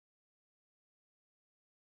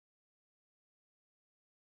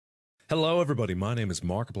Hello everybody, my name is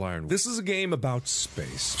Markiplier, and this is a game about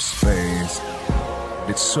space. Space.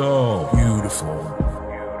 It's so beautiful.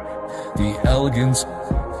 The elegance,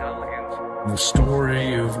 the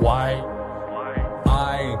story of why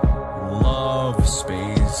I love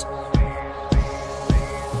space.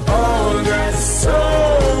 Oh, that's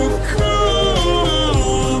so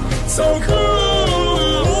cool! So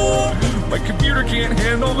cool! My computer can't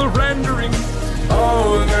handle the rendering.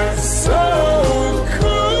 Oh, that's so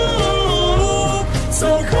cool!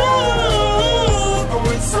 So cool!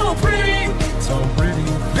 Oh, it's so pretty! So pretty.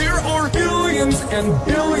 There are billions and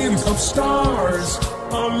billions of stars.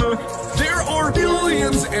 Oh, look. There are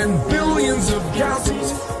billions and billions of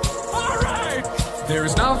galaxies. Alright!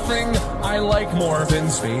 There's nothing I like more than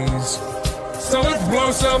space. So let's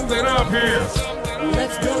blow something up here.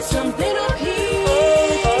 Let's blow something up here.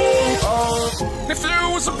 If there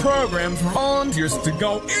was a program for volunteers to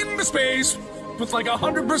go into space with like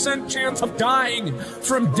 100% chance of dying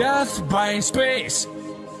from death by space,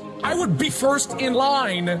 I would be first in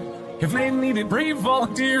line. If they needed brave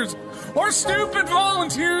volunteers or stupid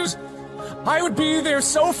volunteers, I would be there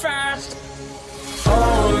so fast.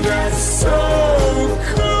 Oh, that's so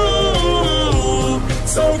cool!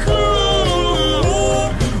 So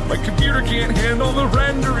cool! My computer can't handle the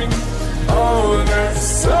rendering. Oh, that's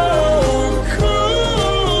so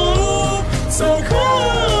cool! So cool!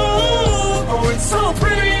 Oh, it's so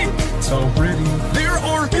pretty! So pretty. There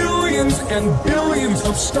are billions and billions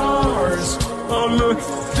of stars. Oh, look.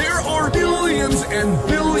 There are billions and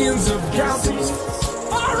billions of galaxies.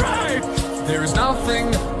 Alright! There's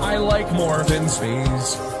nothing I like more than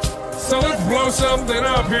space. So let's blow something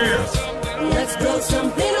up here. Let's blow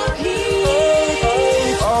something up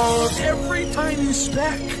here. Oh, every tiny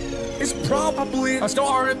speck is probably a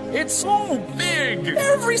star. It's so big.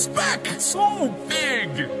 Every speck, so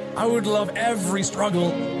big. I would love every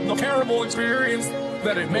struggle, the terrible experience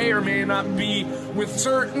that it may or may not be, with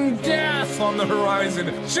certain death on the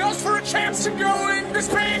horizon, just for a chance to go into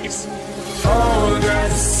space. Oh,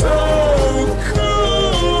 that's so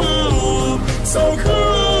cool. So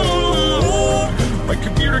cool. My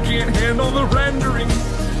computer can't handle the rendering.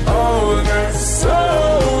 Oh, that's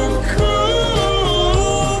so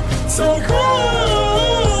cool. So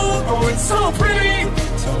cool. Oh, it's so pretty.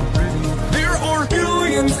 So pretty. There are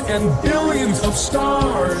billions and billions of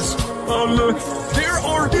stars. Oh, look. There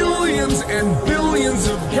are billions and billions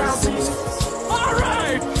of galaxies.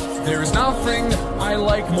 Alright! There's nothing I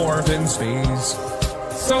like more than space.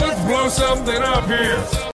 So let's blow something up here.